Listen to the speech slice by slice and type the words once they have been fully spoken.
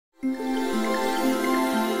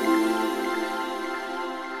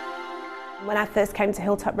When I first came to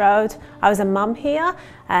Hilltop Road, I was a mum here,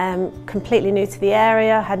 completely new to the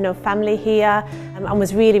area, had no family here, and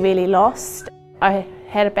was really lost. I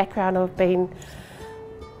had a background of being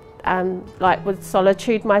like with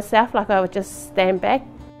solitude myself, like I would just stand back.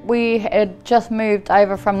 We had just moved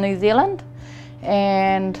over from New Zealand,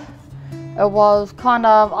 and it was kind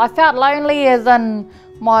of, I felt lonely as in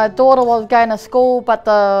my daughter was going to school, but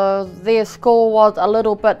their school was a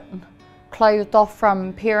little bit closed off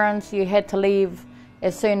from parents. You had to leave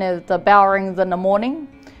as soon as the bell rings in the morning.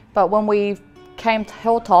 But when we came to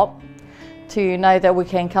Hilltop, to know that we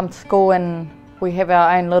can come to school and we have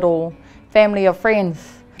our own little family of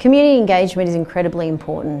friends. Community engagement is incredibly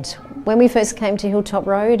important. When we first came to Hilltop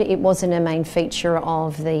Road, it wasn't a main feature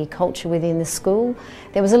of the culture within the school.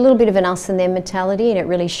 There was a little bit of an us and them mentality, and it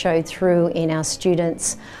really showed through in our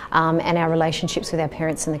students and our relationships with our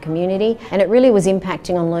parents and the community, and it really was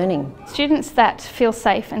impacting on learning. Students that feel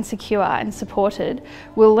safe and secure and supported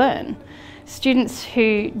will learn. Students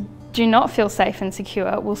who do not feel safe and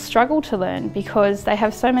secure will struggle to learn because they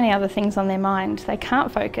have so many other things on their mind, they can't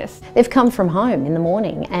focus. They've come from home in the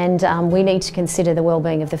morning, and we need to consider the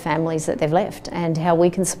well-being of the families that they've left and how we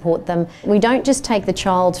can support them. We don't just take the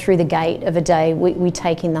child through the gate of a day, we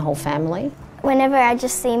take in the whole family. Whenever I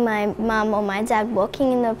just see my mum or my dad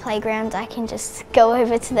walking in the playground, I can just go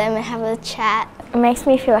over to them and have a chat. It makes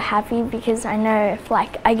me feel happy because I know if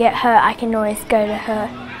I get hurt, I can always go to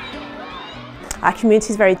her. Our community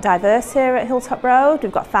is very diverse here at Hilltop Road.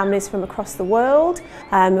 We've got families from across the world.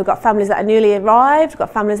 We've got families that are newly arrived. We've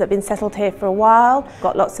got families that have been settled here for a while. We've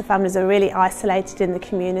got lots of families that are really isolated in the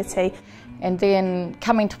community. And then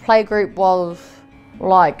coming to playgroup was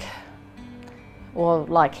like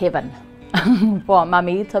heaven for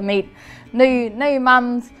mummy to meet new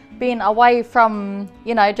mums, being away from,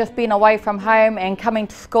 just being away from home and coming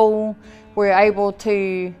to school. We're able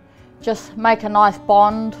to just make a nice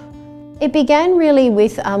bond. It began really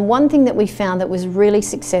with one thing that we found that was really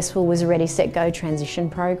successful was a Ready, Set, Go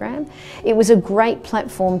transition program. It was a great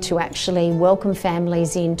platform to actually welcome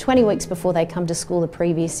families in 20 weeks before they come to school the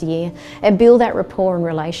previous year and build that rapport and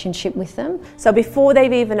relationship with them. So before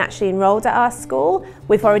they've even actually enrolled at our school,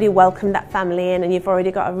 we've already welcomed that family in, and you've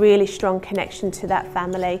already got a really strong connection to that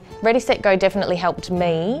family. Ready, Set, Go definitely helped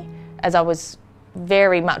me, as I was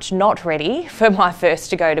very much not ready for my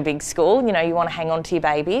first to go to big school. You want to hang on to your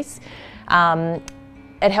babies.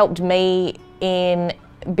 It helped me in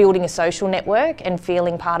building a social network and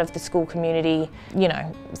feeling part of the school community,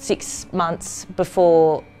 6 months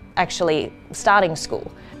before actually starting school.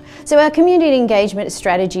 So our community engagement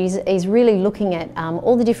strategies is really looking at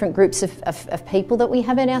all the different groups of people that we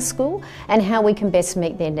have at our school and how we can best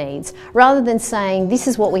meet their needs. Rather than saying, this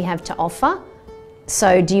is what we have to offer,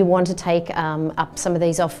 so do you want to take up some of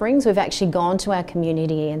these offerings? We've actually gone to our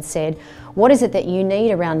community and said, what is it that you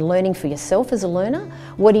need around learning for yourself as a learner?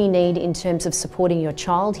 What do you need in terms of supporting your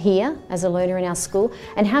child here as a learner in our school?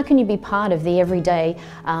 And how can you be part of the everyday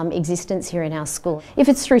existence here in our school? If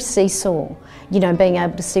it's through Seesaw, being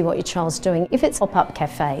able to see what your child's doing. If it's pop-up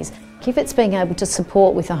cafes. If it's being able to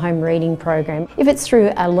support with a home reading program. If it's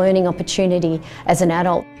through a learning opportunity as an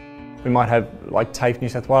adult. We might have TAFE New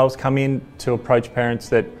South Wales come in to approach parents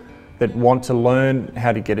that want to learn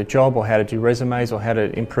how to get a job or how to do resumes or how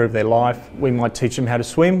to improve their life. We might teach them how to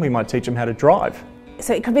swim, we might teach them how to drive.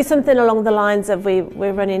 So it could be something along the lines of we're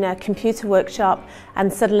running a computer workshop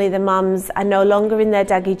and suddenly the mums are no longer in their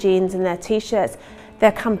daggy jeans and their t-shirts.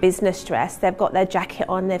 They've come business dressed, they've got their jacket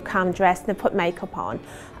on, they've come dressed, they've put makeup on.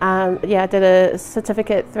 I did a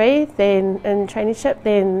Certificate 3, then in traineeship,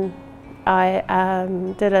 then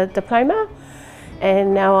I did a diploma,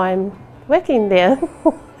 and now I'm working there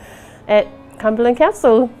at Cumberland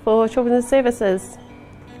Council for Children's Services.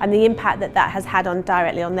 And the impact that has had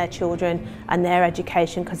directly on their children and their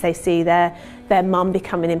education, because they see their mum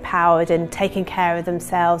becoming empowered and taking care of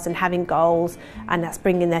themselves and having goals, and that's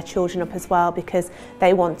bringing their children up as well because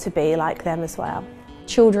they want to be like them as well.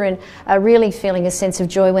 Children are really feeling a sense of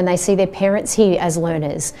joy when they see their parents here as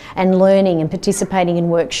learners and learning and participating in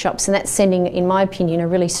workshops, and that's sending, in my opinion, a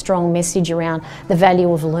really strong message around the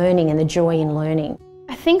value of learning and the joy in learning.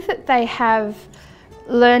 I think that they have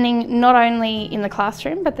learning not only in the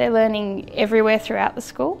classroom, but they're learning everywhere throughout the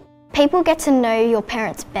school. People get to know your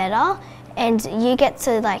parents better, and you get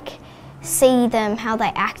to see them, how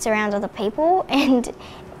they act around other people, and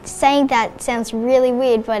saying that sounds really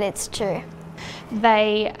weird, but it's true.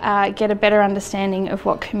 They get a better understanding of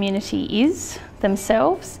what community is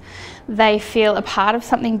themselves. They feel a part of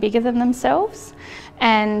something bigger than themselves,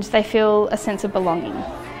 and they feel a sense of belonging.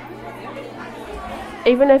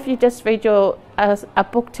 Even if you just read your a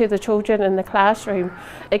book to the children in the classroom,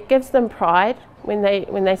 it gives them pride when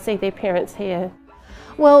they see their parents here.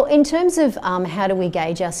 Well, in terms of how do we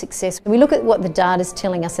gauge our success, we look at what the data is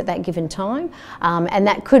telling us at that given time, and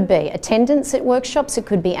that could be attendance at workshops, it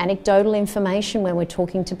could be anecdotal information when we're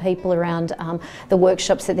talking to people around the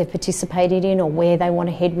workshops that they've participated in or where they want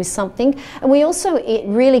to head with something. And we also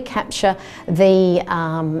really capture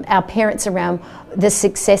our parents around the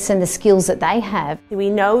success and the skills that they have. We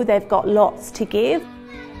know they've got lots to give.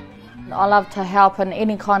 I love to help in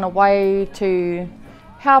any kind of way to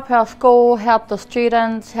help our school, help the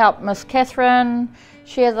students, help Miss Catherine.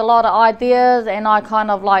 She has a lot of ideas and I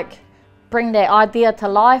kind of like bring that idea to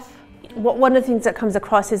life. One of the things that comes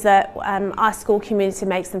across is that our school community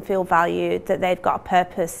makes them feel valued, that they've got a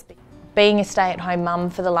purpose. Being a stay-at-home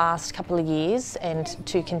mum for the last couple of years and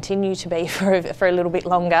to continue to be for a little bit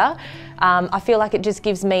longer, I feel like it just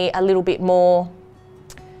gives me a little bit more,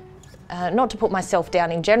 not to put myself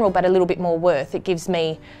down in general, but a little bit more worth. It gives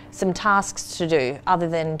me some tasks to do other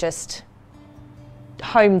than just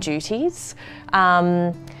home duties,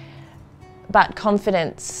 but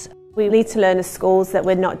confidence. We need to learn as schools that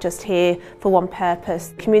we're not just here for one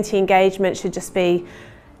purpose. Community engagement should just be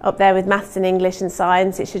up there with maths and English and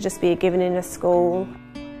science. It should just be a given in a school.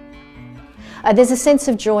 There's a sense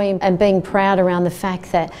of joy and being proud around the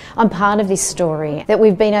fact that I'm part of this story, that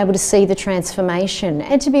we've been able to see the transformation.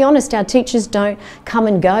 And to be honest, our teachers don't come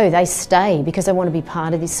and go, they stay because they want to be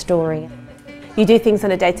part of this story. You do things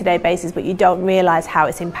on a day-to-day basis, but you don't realise how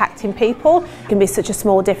it's impacting people. It can be such a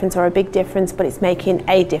small difference or a big difference, but it's making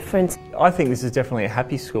a difference. I think this is definitely a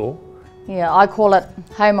happy school. Yeah, I call it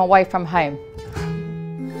home away from home.